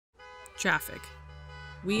Traffic.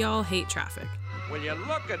 We all hate traffic. When you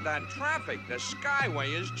look at that traffic, the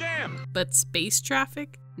skyway is jammed. But space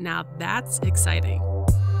traffic? Now that's exciting.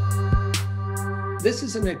 This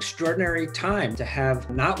is an extraordinary time to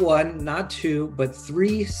have not one, not two, but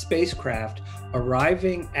 3 spacecraft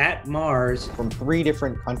arriving at Mars. From 3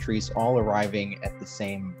 different countries, all arriving at the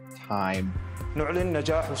same time. نعلن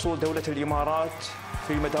نجاح وصول دولة الإمارات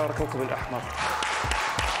في مدار كوكب الأحمر.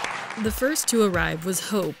 The first to arrive was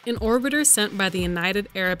Hope, an orbiter sent by the United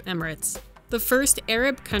Arab Emirates, the first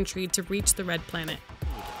Arab country to reach the Red Planet.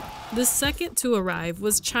 The second to arrive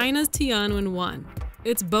was China's Tianwen-1.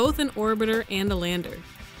 It's both an orbiter and a lander.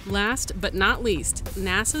 Last but not least,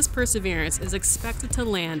 NASA's Perseverance is expected to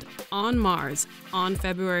land on Mars on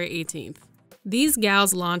February 18th. These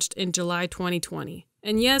gals launched in July 2020.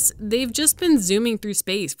 And yes, they've just been zooming through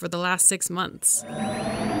space for the last 6 months.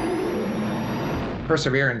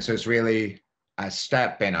 Perseverance is really a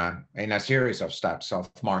step in a series of steps of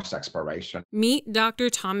Mars exploration. Meet Dr.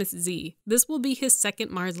 Thomas Z. This will be his second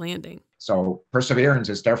Mars landing. So Perseverance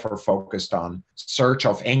is therefore focused on search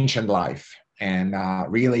of ancient life and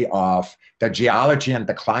really of the geology and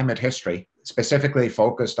the climate history, specifically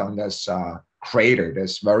focused on this crater,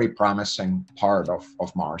 this very promising part of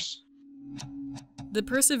Mars. The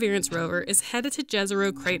Perseverance rover is headed to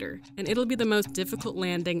Jezero Crater, and it'll be the most difficult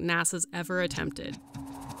landing NASA's ever attempted.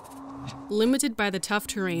 Limited by the tough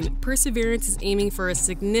terrain, Perseverance is aiming for a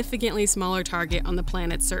significantly smaller target on the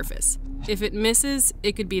planet's surface. If it misses,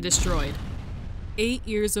 it could be destroyed. 8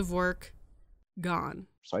 years of work, gone.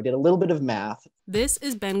 So I did a little bit of math. This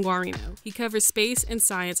is Ben Guarino. He covers space and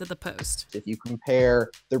science at the Post. If you compare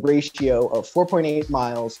the ratio of 4.8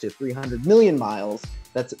 miles to 300 million miles,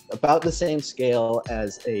 that's about the same scale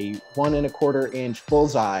as a 1 1/4 inch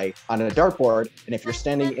bullseye on a dartboard. And if you're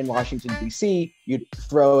standing in Washington, D.C., you'd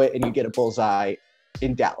throw it and you get a bullseye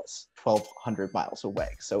in Dallas, 1,200 miles away.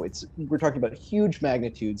 So we're talking about huge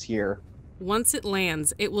magnitudes here. Once it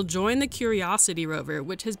lands, it will join the Curiosity rover,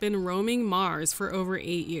 which has been roaming Mars for over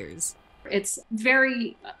 8 years. It's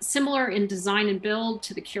very similar in design and build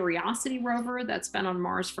to the Curiosity rover that's been on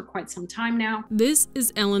Mars for quite some time now. This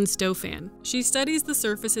is Ellen Stofan. She studies the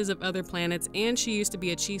surfaces of other planets, and she used to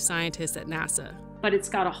be a chief scientist at NASA. But it's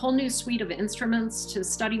got a whole new suite of instruments to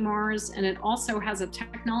study Mars, and it also has a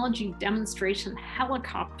technology demonstration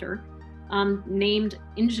helicopter named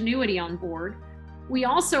Ingenuity on board. We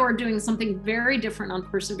also are doing something very different on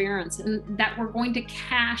Perseverance, in that we're going to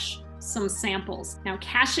cache some samples. Now,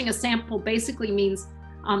 caching a sample basically means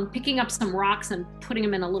picking up some rocks and putting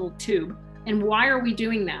them in a little tube. And why are we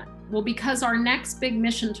doing that? Well, because our next big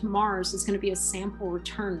mission to Mars is going to be a sample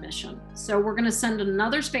return mission. So we're going to send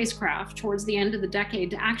another spacecraft towards the end of the decade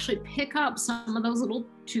to actually pick up some of those little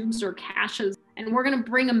tubes or caches, and we're going to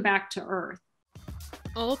bring them back to Earth.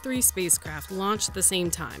 All 3 spacecraft launched at the same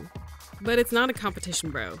time. But it's not a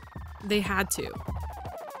competition, bro. They had to.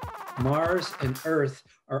 Mars and Earth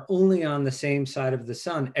are only on the same side of the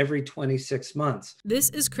sun every 26 months.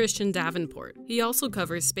 This is Christian Davenport. He also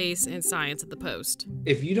covers space and science at the Post.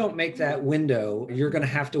 If you don't make that window, you're going to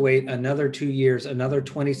have to wait another 2 years, another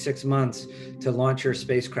 26 months to launch your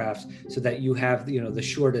spacecraft so that you have, the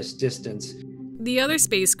shortest distance. The other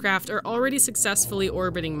spacecraft are already successfully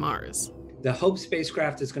orbiting Mars. The Hope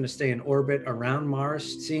spacecraft is going to stay in orbit around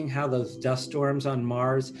Mars, seeing how those dust storms on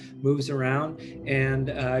Mars moves around. And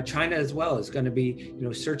China as well is going to be,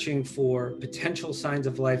 searching for potential signs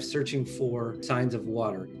of life, searching for signs of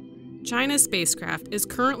water. China's spacecraft is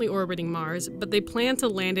currently orbiting Mars, but they plan to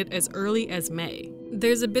land it as early as May.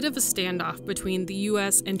 There's a bit of a standoff between the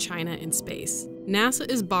US and China in space. NASA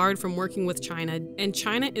is barred from working with China, and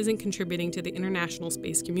China isn't contributing to the international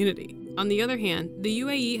space community. On the other hand, the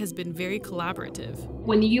UAE has been very collaborative.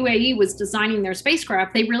 When the UAE was designing their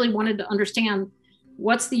spacecraft, they really wanted to understand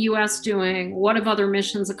what's the US doing, what have other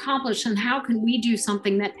missions accomplished, and how can we do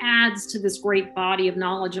something that adds to this great body of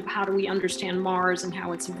knowledge of how do we understand Mars and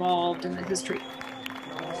how it's evolved in the history.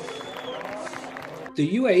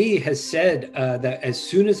 The UAE has said that as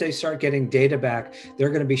soon as they start getting data back, they're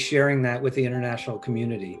going to be sharing that with the international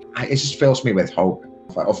community. It just fills me with hope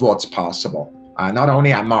of what's possible, not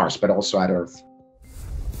only at Mars, but also at Earth.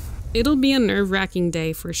 It'll be a nerve-wracking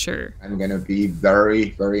day for sure. I'm going to be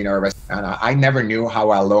very, very nervous. And I never knew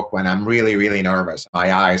how I look when I'm really, really nervous.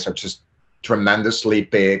 My eyes are just tremendously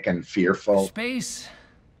big and fearful. Space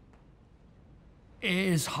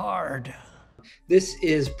is hard. This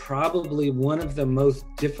is probably one of the most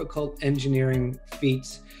difficult engineering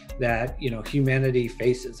feats that, humanity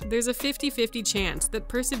faces. There's a 50-50 chance that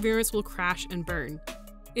Perseverance will crash and burn.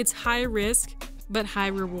 It's high risk, but high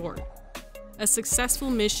reward. A successful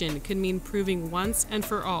mission could mean proving once and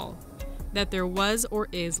for all that there was or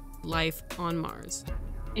is life on Mars.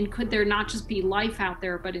 And could there not just be life out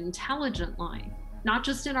there, but intelligent life, not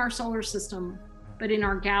just in our solar system, but in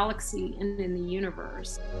our galaxy and in the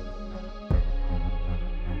universe?